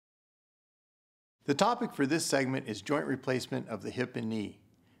The topic for this segment is joint replacement of the hip and knee.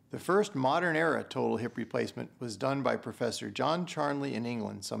 The first modern era total hip replacement was done by Professor John Charnley in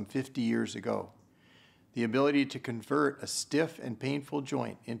England some 50 years ago. The ability to convert a stiff and painful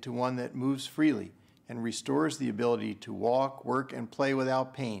joint into one that moves freely and restores the ability to walk, work, and play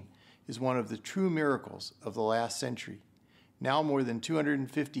without pain is one of the true miracles of the last century. Now more than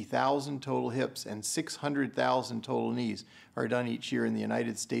 250,000 total hips and 600,000 total knees are done each year in the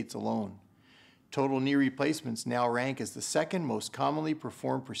United States alone. Total knee replacements now rank as the second most commonly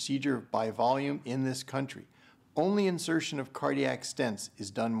performed procedure by volume in this country. Only insertion of cardiac stents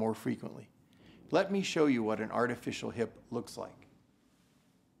is done more frequently. Let me show you what an artificial hip looks like.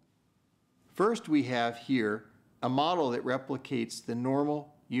 First, we have here a model that replicates the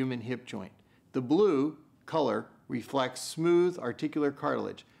normal human hip joint. The blue color reflects smooth articular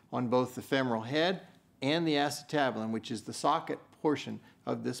cartilage on both the femoral head and the acetabulum, which is the socket portion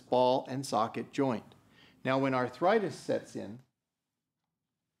of this ball and socket joint. Now, when arthritis sets in,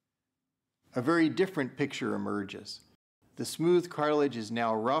 a very different picture emerges. The smooth cartilage is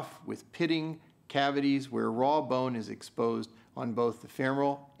now rough with pitting cavities where raw bone is exposed on both the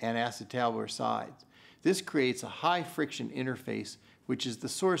femoral and acetabular sides. This creates a high friction interface, which is the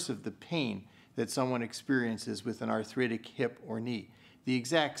source of the pain that someone experiences with an arthritic hip or knee. The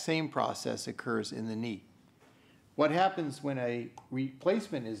exact same process occurs in the knee. What happens when a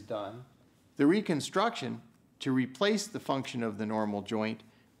replacement is done? The reconstruction to replace the function of the normal joint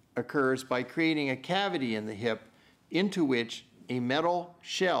occurs by creating a cavity in the hip into which a metal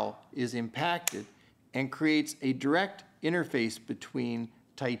shell is impacted and creates a direct interface between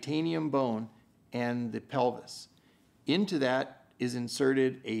titanium bone and the pelvis. Into that is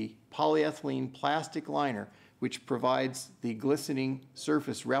inserted a polyethylene plastic liner which provides the glistening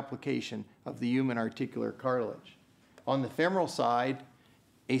surface replication of the human articular cartilage. On the femoral side,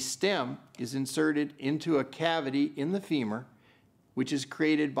 a stem is inserted into a cavity in the femur, which is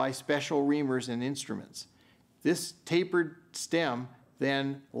created by special reamers and instruments. This tapered stem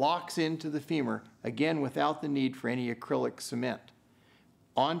then locks into the femur, again without the need for any acrylic cement.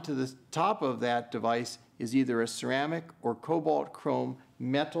 Onto the top of that device is either a ceramic or cobalt chrome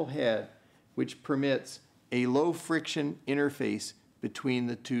metal head, which permits a low friction interface between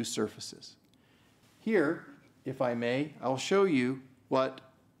the two surfaces. Here, if I may, I'll show you what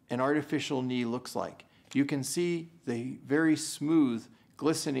an artificial knee looks like. You can see the very smooth,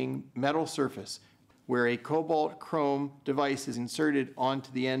 glistening metal surface where a cobalt chrome device is inserted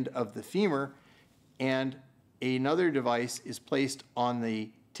onto the end of the femur and another device is placed on the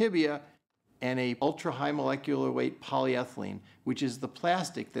tibia and a ultra-high molecular weight polyethylene, which is the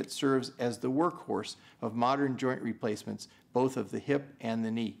plastic that serves as the workhorse of modern joint replacements, both of the hip and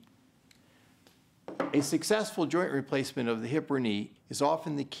the knee. A successful joint replacement of the hip or knee is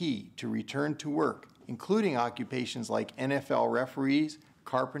often the key to return to work, including occupations like NFL referees,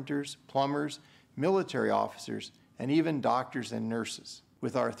 carpenters, plumbers, military officers, and even doctors and nurses.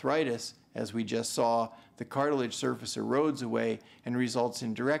 With arthritis, as we just saw, the cartilage surface erodes away and results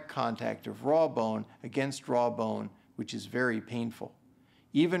in direct contact of raw bone against raw bone, which is very painful.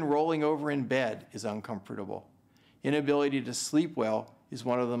 Even rolling over in bed is uncomfortable. Inability to sleep well is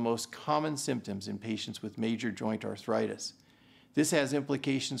one of the most common symptoms in patients with major joint arthritis. This has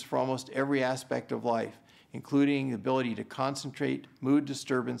implications for almost every aspect of life, including the ability to concentrate, mood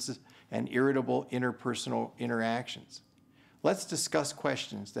disturbances, and irritable interpersonal interactions. Let's discuss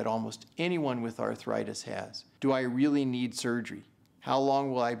questions that almost anyone with arthritis has. Do I really need surgery? How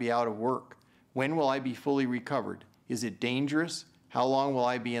long will I be out of work? When will I be fully recovered? Is it dangerous? How long will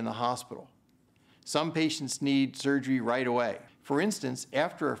I be in the hospital? Some patients need surgery right away. For instance,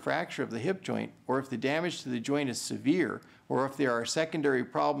 after a fracture of the hip joint, or if the damage to the joint is severe, or if there are secondary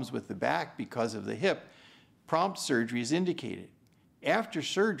problems with the back because of the hip, prompt surgery is indicated. After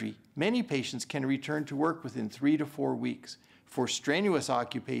surgery, many patients can return to work within 3 to 4 weeks. For strenuous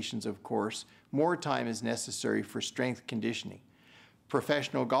occupations, of course, more time is necessary for strength conditioning.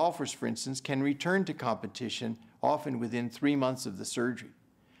 Professional golfers, for instance, can return to competition often within 3 months of the surgery.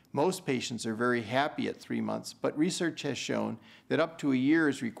 Most patients are very happy at 3 months, but research has shown that up to a year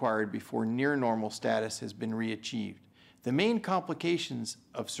is required before near normal status has been reachieved. The main complications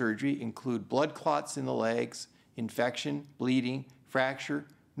of surgery include blood clots in the legs, infection, bleeding, fracture,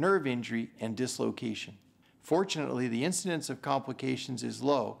 nerve injury, and dislocation. Fortunately, the incidence of complications is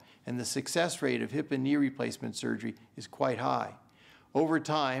low, and the success rate of hip and knee replacement surgery is quite high. Over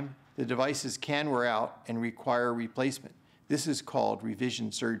time, the devices can wear out and require replacement. This is called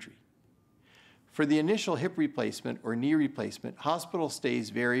revision surgery. For the initial hip replacement or knee replacement, hospital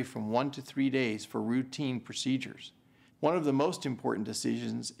stays vary from 1 to 3 days for routine procedures. One of the most important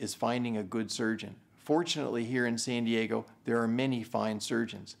decisions is finding a good surgeon. Fortunately, here in San Diego, there are many fine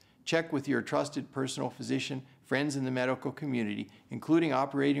surgeons. Check with your trusted personal physician, friends in the medical community, including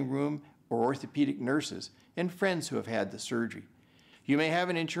operating room or orthopedic nurses, and friends who have had the surgery. You may have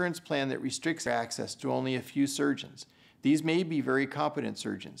an insurance plan that restricts access to only a few surgeons. These may be very competent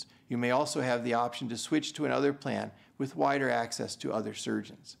surgeons. You may also have the option to switch to another plan with wider access to other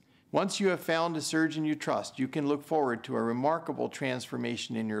surgeons. Once you have found a surgeon you trust, you can look forward to a remarkable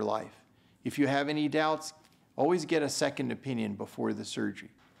transformation in your life. If you have any doubts, always get a second opinion before the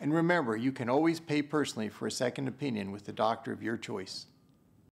surgery. And remember, you can always pay personally for a second opinion with the doctor of your choice.